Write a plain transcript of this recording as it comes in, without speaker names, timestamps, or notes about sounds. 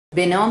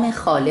به نام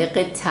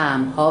خالق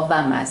طعم‌ها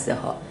و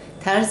مزه‌ها،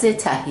 طرز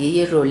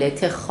تهیه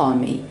رولت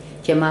خامه‌ای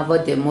که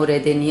مواد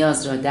مورد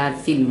نیاز را در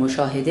فیلم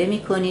مشاهده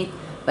می‌کنید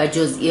و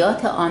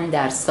جزئیات آن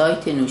در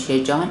سایت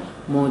نوشیجان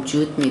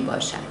موجود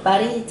می‌باشد.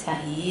 برای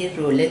تهیه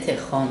رولت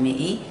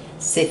خامه‌ای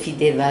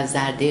سفیده و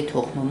زرده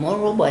تخم مرغ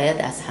رو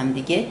باید از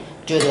همدیگه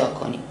جدا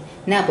کنیم.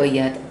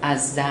 نباید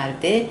از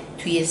زرده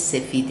توی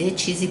سفیده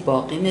چیزی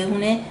باقی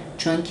بمونه،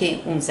 چون که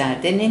اون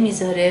زرده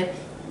نمیذاره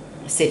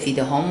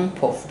سفیده هامون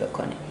پف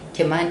بکنه.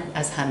 که من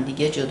از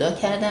همدیگه جدا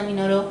کردم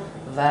اینا رو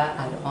و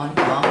الان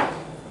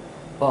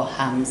با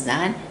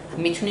همزن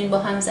میتونین با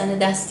همزن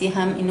دستی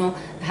هم اینو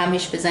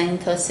همش بزنین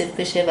تا سفت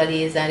بشه، ولی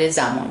یه ذره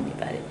زمان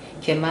میبره.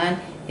 که من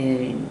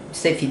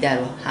سفیده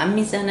رو هم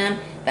میزنم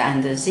به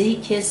اندازه‌ای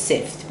که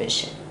سفت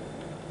بشه.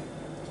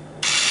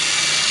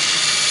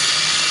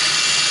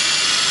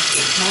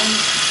 من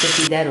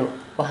سفیده رو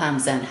با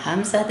همزن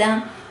هم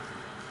زدم،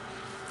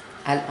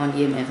 الان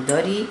یه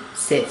مقداری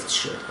سفت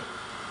شده.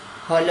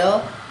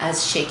 حالا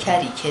از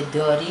شکری که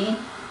دارین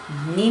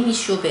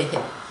نیمیشو به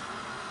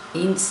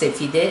این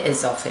سفیده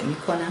اضافه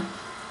میکنم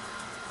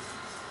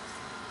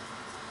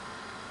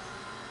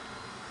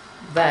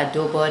و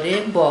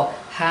دوباره با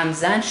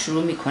همزن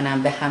شروع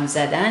میکنم به هم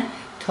زدن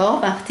تا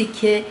وقتی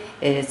که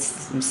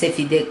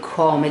سفیده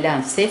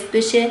کاملا سفت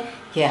بشه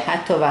که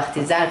حتی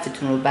وقتی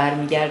ظرفتون رو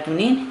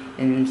برمیگردونین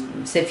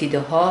سفیده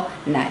ها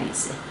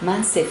نریزه.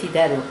 من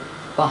سفیده رو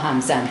با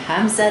همزن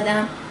هم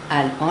زدم،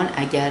 الان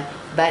اگر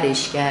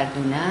برش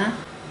گردونم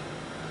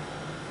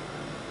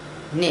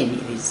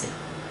نمیریزه.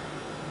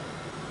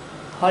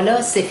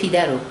 حالا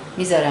سفیده رو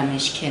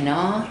میذارمش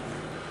کنار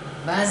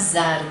و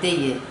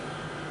زرده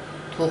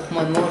تخم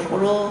مرغ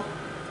رو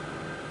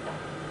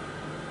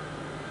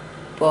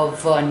با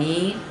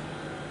وانیل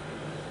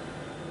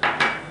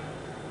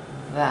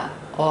و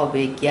آب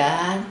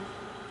گرم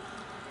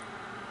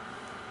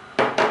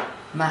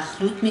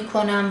مخلوط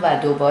میکنم و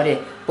دوباره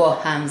با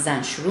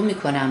همزن شروع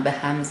میکنم به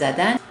هم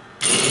زدن.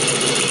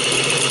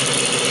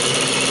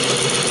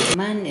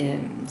 من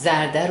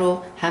زرده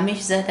رو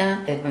همش زدم.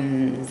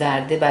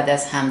 زرده بعد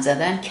از هم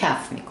زدن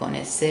کف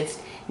میکنه، سفت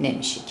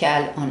نمیشه، که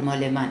الان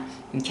مال من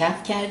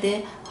کف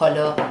کرده.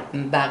 حالا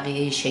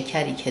بقیه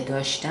شکری که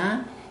داشتم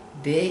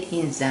به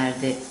این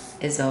زرده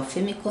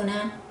اضافه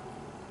میکنم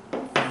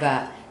و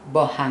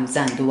با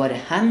همزن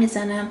دوباره هم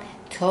میزنم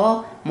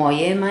تا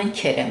مایه من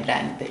کرم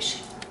رنگ بشه.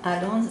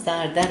 الان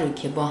زرده رو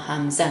که با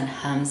همزن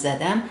هم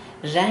زدم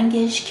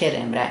رنگش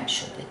کرم رنگ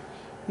شده،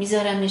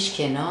 میذارمش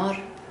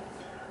کنار.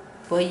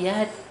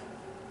 باید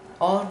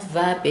آرد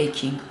و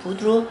بیکینگ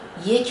پودر رو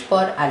یک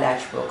بار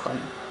الک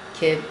بکنیم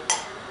که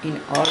این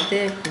آرد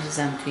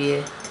بریزم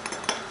توی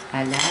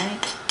الک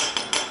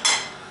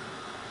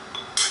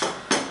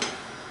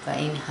و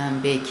این هم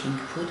بیکینگ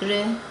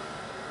پودره،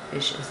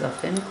 بهش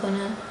اضافه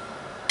میکنم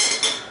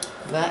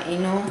و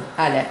اینو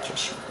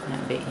الکش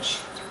میکنم به این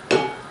شکل.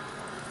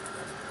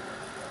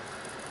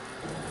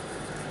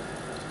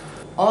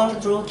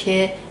 آرد رو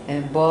که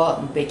با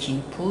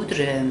بیکینگ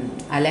پودر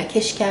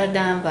الکش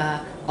کردم و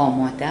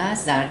آماده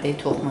است. زرده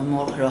تخم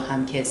مرغ رو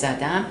هم که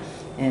زدم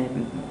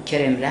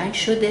کرم رنگ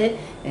شده.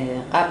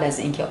 قبل از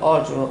اینکه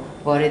آرد رو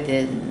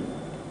وارد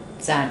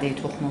زرده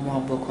تخم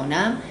مرغ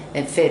بکنم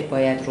فر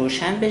باید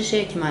روشن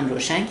بشه که من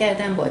روشن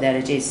کردم با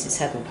درجه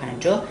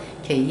 350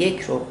 که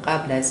یک رو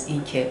قبل از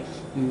اینکه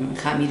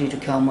خمیری رو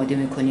که آماده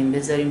میکنیم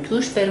بذاریم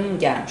توش فرمون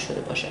گرم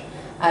شده باشه.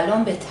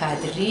 الان به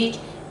تدریج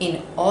این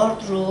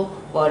آرد رو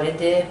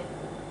وارد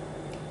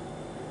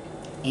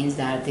این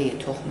زرده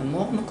تخم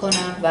مرغ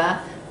میکنم و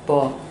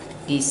با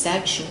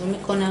گیسک شروع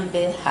میکنم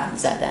به هم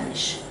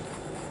زدنش.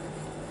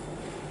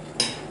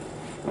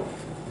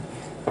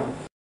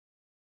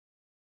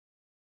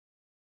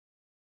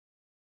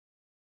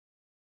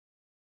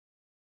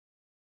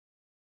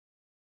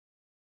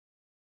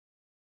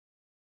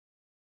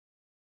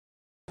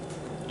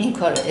 این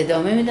کار رو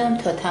ادامه میدم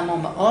تا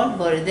تمام آرد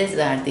وارد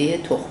زرده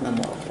تخم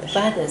مرغ بشه.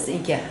 بعد از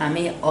اینکه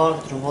همه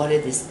آرد رو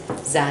وارد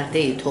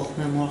زرده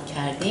تخم مرغ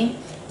کردیم،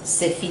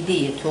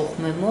 سفیده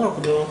تخم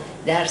مرغ رو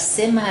در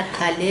 3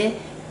 مرحله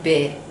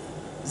به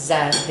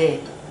زرده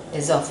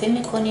اضافه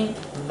میکنیم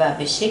و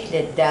به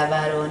شکل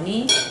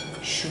دورانی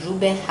شروع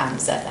به هم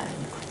زدن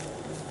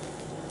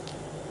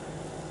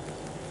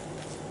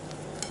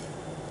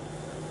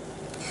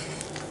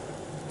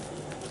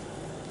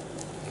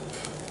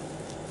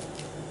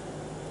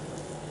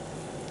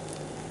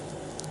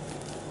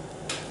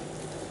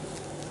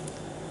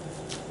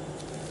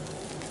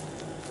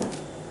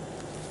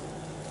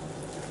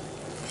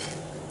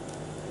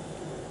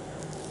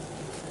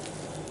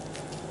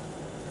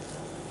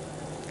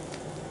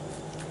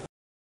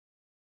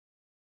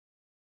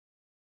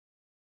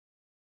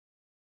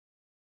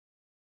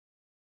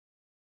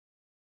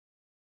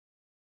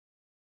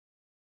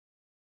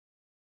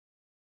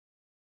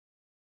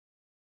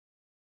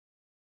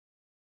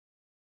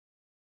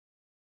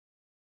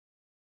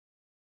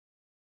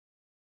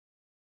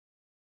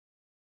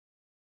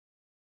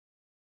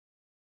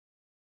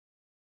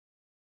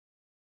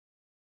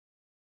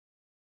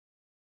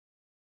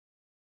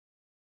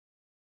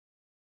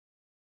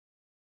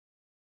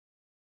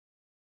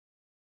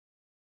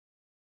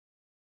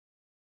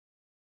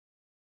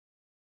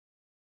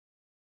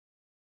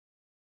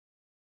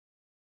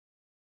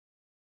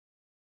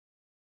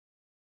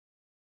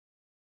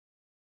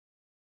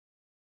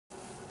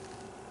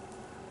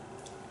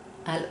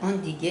الان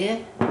دیگه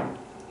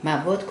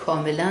مواد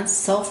کاملا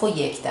صاف و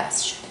یک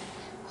دست شده.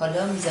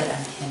 حالا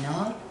میذارم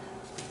کنار.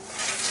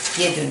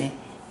 یه دونه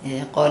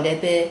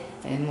قالب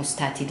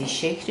مستطیلی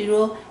شکلی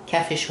رو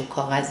کفش رو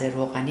کاغذ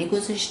روغنی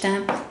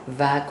گذاشتم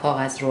و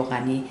کاغذ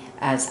روغنی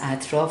از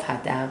اطراف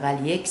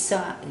حداقل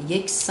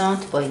یک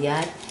سانت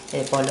باید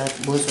بالا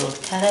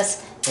بزرگتر از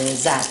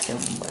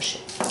ظرفمون باشه.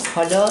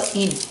 حالا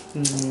این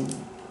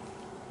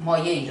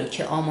مایعی رو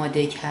که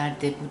آماده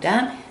کرده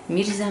بودم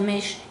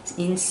میریزمش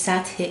این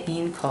سطح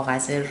این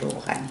کاغذ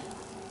روغنی.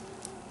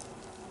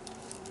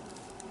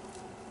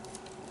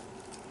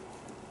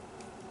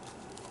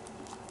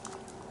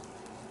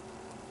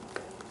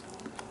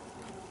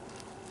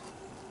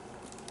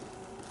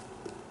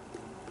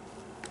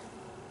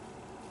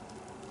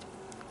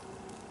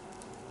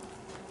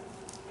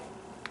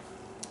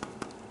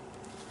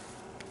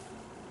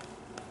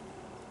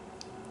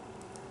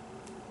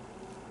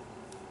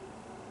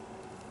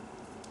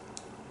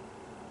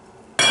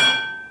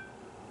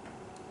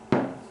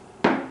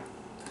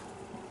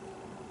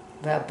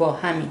 و با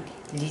همین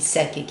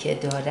لیسکی که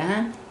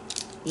دارم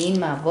این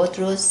مواد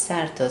رو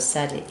سر تا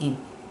سر این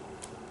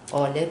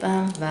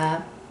قالبم و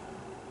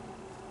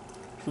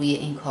روی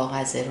این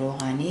کاغذ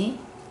روغنی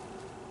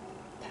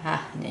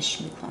پخشش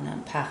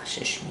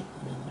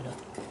میکنم. حالا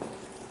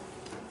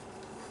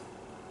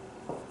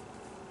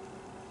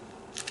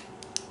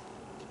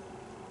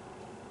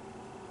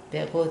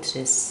به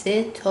قطر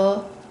 3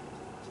 تا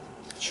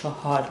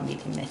 4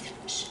 میلیمتر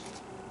باشه.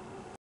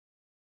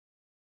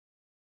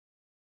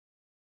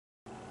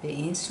 به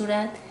این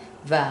صورت.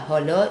 و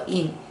حالا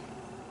این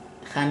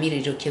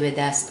خمیری رو که به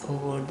دست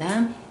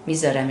آوردم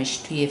میذارمش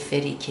توی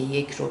فری که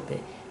یک رو به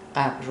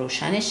قبل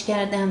روشنش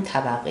کردم،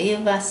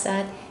 طبقه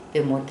وسط،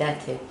 به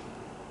مدت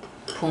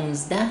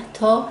 15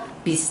 تا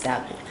 20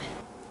 دقیقه.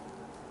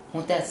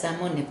 مدت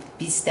زمان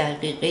 20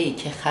 دقیقه‌ای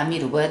که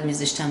خمیر رو باید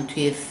میذاشتم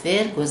توی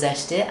فر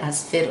گذشته.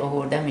 از فر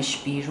آوردمش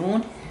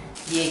بیرون.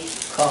 یک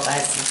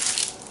کاغذ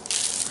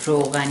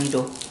روغنی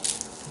رو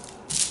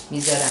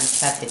میذارم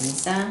کف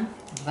میزم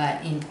و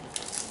این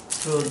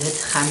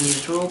رولت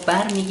خمیر رو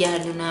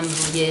برمیگردونم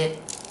روی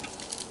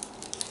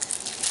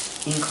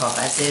این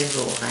کاغذ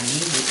روغنی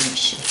به این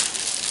شکل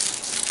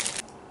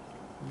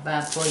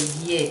و با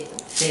یه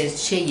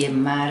فرچه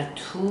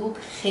مرطوب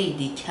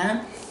خیلی کم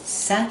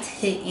سطح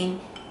این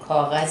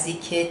کاغذی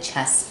که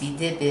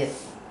چسبیده به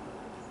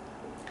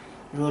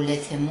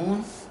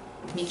رولتمون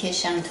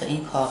میکشم تا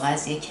این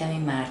کاغذ یه کمی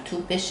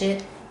مرطوب بشه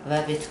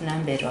و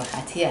بتونم به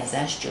راحتی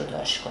ازش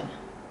جداش کنم.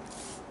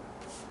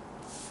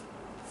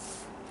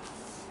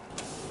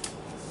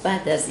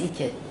 بعد از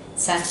اینکه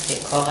سطح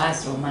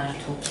کاغذ رو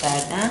مرطوب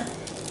کردم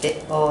به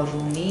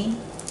آرومی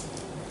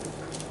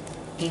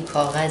این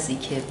کاغذی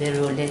که به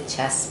رولت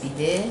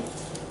چسبیده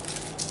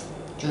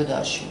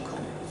جداش میکنم.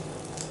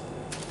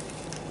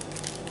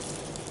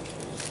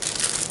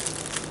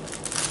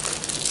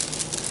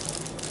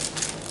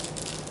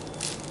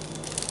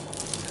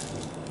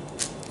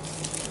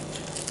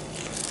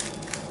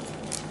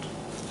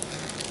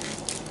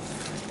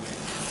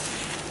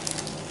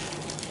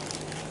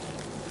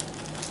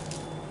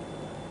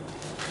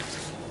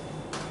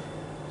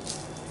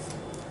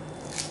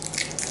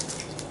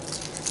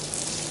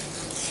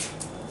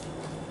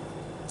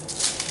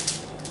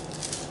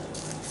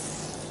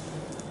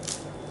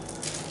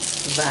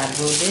 و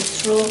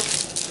رولت رو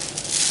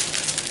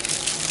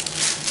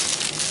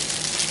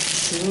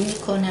شروع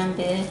میکنم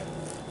به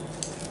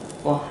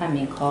با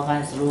همین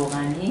کاغذ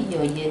روغنی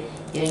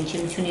یا اینکه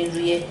میتونین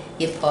روی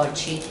یه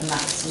پارچه‌ای که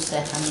مخصوص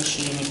همین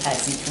شیرینی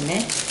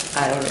پزیتونه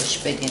قرارش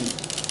بدین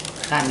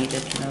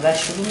خمیرتونه و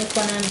شروع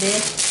میکنم به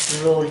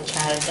رول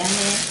کردن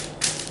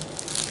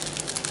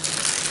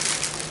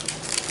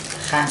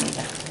خمیر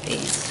به این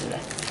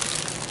صورت.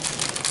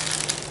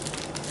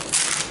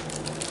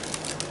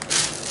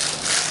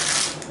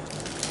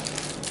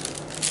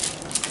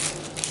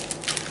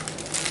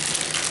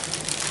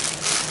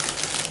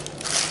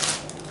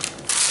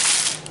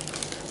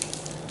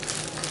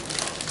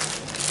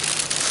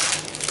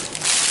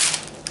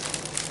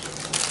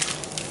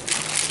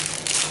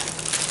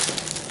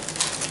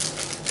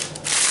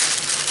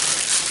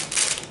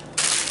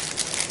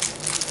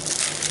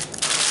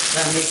 و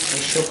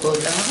مثل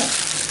شکلات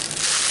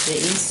به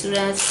این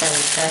صورت سر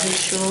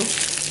تهش رو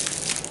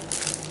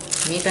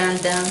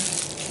میبندم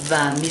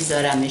و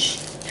میذارمش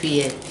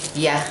توی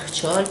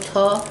یخچال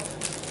تا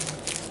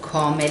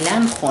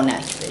کاملا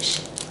خنک بشه.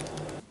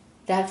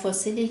 در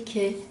فاصله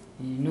که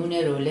نون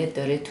رولت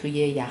داره توی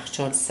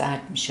یخچال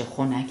سرد میشه،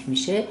 خنک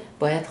میشه،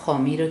 باید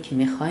خامی رو که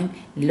میخوایم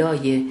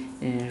لای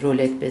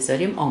رولت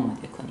بذاریم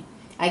آماده کنیم.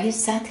 اگه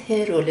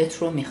سطح رولت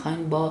رو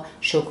میخواین با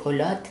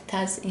شکلات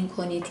تزیین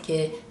کنید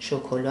که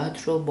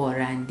شکلات رو با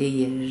رنده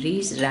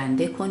ریز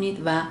رنده کنید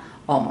و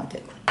آماده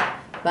کنید.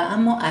 و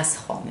اما از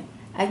خامه،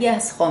 اگه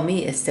از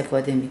خامه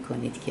استفاده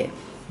میکنید که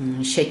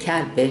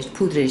شکر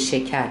پودر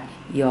شکر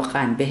یا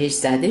قند بهش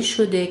زده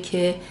شده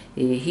که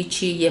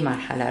هیچی، یه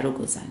مرحله رو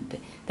گذرونده.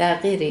 در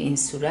غیر این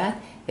صورت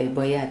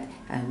باید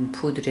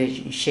پودر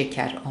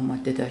شکر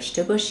آماده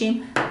داشته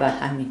باشیم و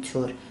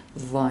همینطور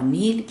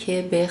وانیل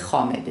که به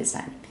خامه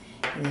بزنیم.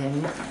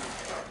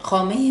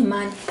 خامه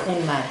من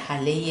اون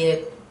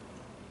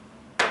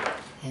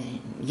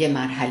یه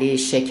مرحله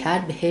شکر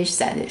بهش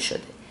زده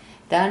شده.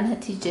 در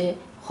نتیجه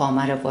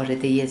خامه رو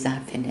وارد یه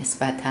ظرف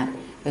نسبتاً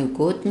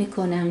گود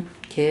میکنم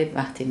که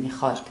وقتی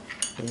میخواد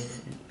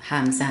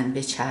همزن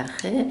به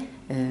چرخه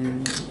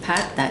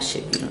پرت نشه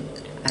بیرون،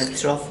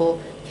 اطرافو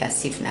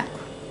کثیف نکن.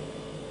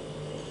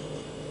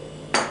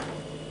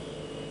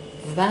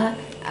 و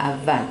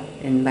اول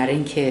برای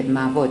اینکه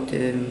مواد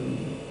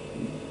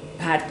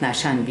پرت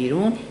نشن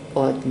بیرون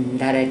با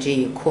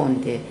درجه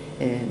کند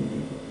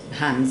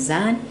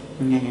همزن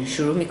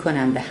شروع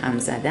میکنم به هم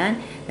زدن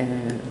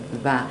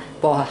و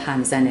با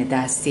همزن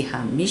دستی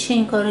هم میشه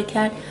این کارو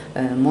کرد.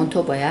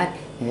 منتها باید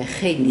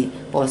خیلی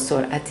با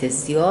سرعت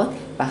زیاد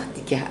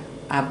وقتی که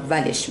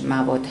اولش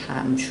مواد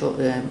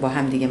با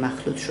هم دیگه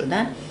مخلوط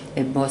شدن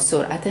با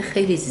سرعت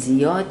خیلی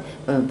زیاد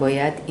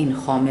باید این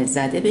خامه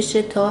زده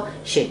بشه تا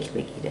شکل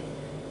بگیره.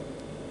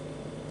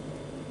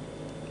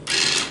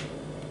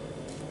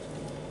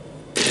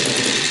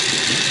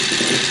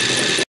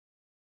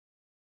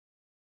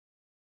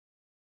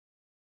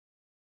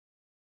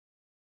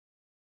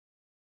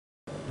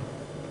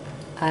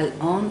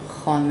 الان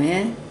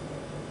خامه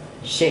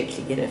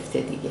شکل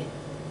گرفته دیگه.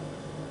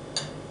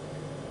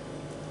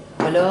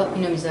 حالا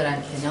اینو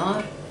میذارم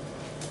کنار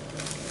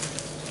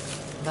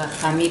و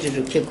خمیر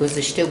رو که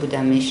گذاشته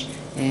بودمش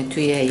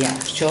توی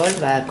یخچال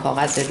و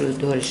کاغذ رو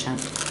دورش هم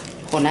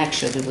خنک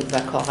شده بود و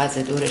کاغذ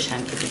دورش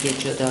هم که دیگه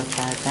جدا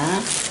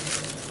کردم،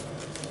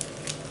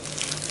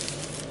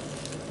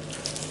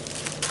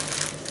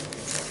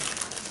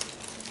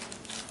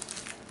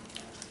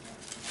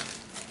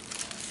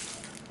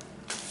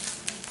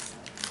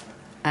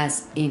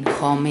 از این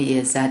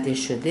خامه زده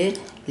شده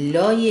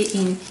لای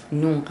این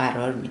نون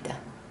قرار میدم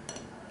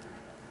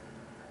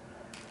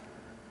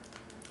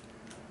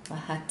و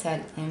حتی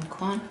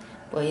امکان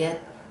باید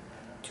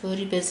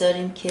طوری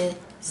بذاریم که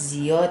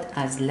زیاد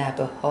از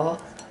لبه ها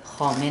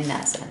خامه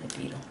نزنه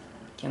بیرون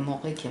که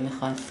موقعی که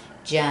میخوان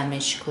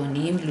جمعش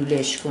کنیم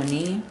لولش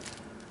کنیم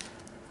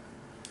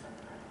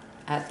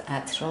از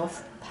اطراف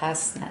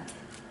پس نده.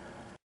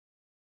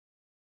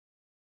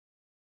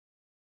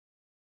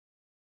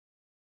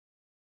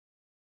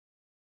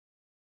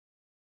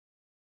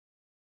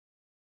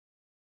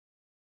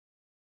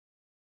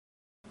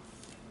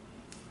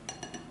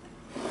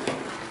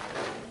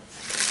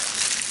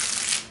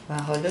 و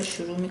حالا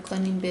شروع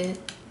میکنیم به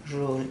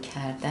رول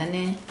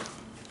کردن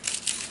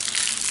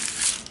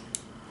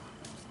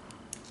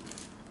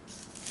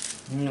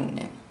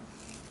نونه.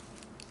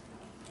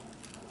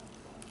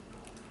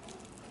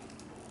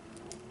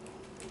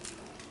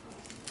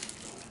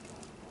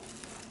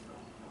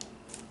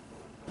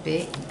 به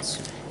این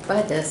صورت.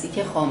 بعد از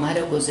اینکه خامه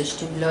رو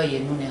گذاشتیم لای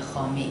نون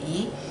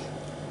خامه‌ای،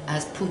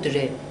 از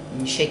پودر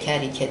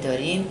شکری که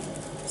داریم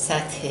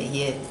سطح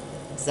یه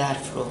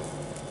ظرف رو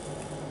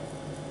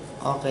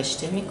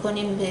آغشته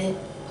میکنیم به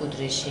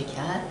پودر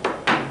شکر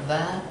و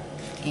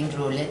این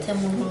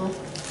رولتمون رو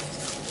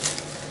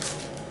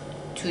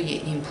توی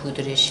این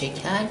پودر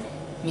شکر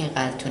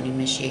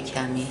میغلطونیمش یه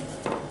کمی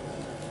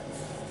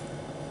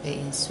به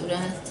این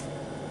صورت.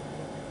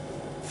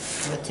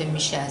 البته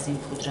میشه از این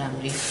پودرم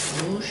ریخت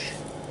روش.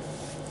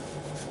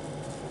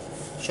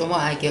 شما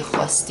اگه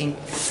خواستین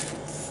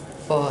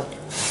با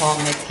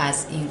خامه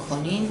تزیین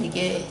کنین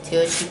دیگه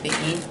احتیاجی به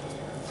این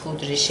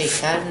پودر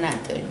شکر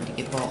نداریم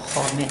دیگه، با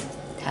خامه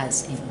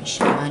تزیین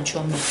میشه. من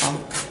چون میخوام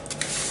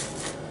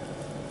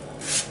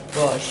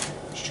با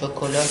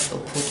شکلات و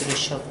پودر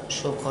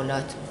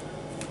شکلات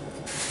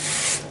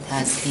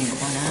تزیین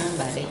کنم،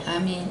 برای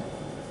همین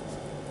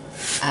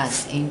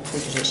از این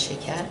پودر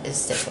شکر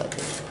استفاده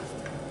کنم.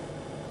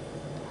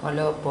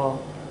 حالا با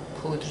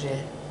پودر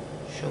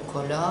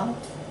شکلات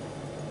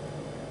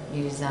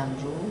میریزم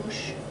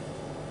روش.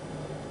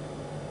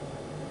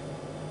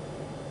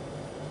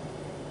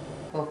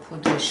 با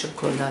پودر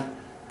شکلات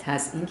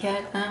تزیین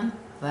کردم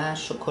و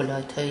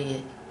شکلات های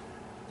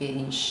به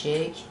این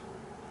شکل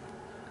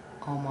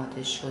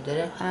آماده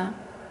شده رو هم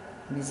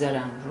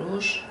میذارم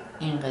روش.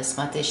 این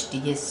قسمتش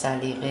دیگه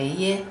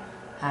سلیقه‌ایه،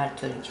 هر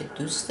طوری که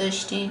دوست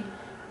داشتین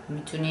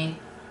میتونین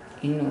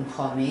این نون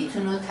خامه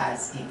ایتون رو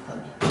تزیین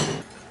کنین.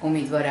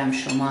 امیدوارم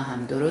شما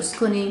هم درست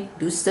کنین،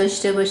 دوست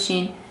داشته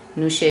باشین. نوش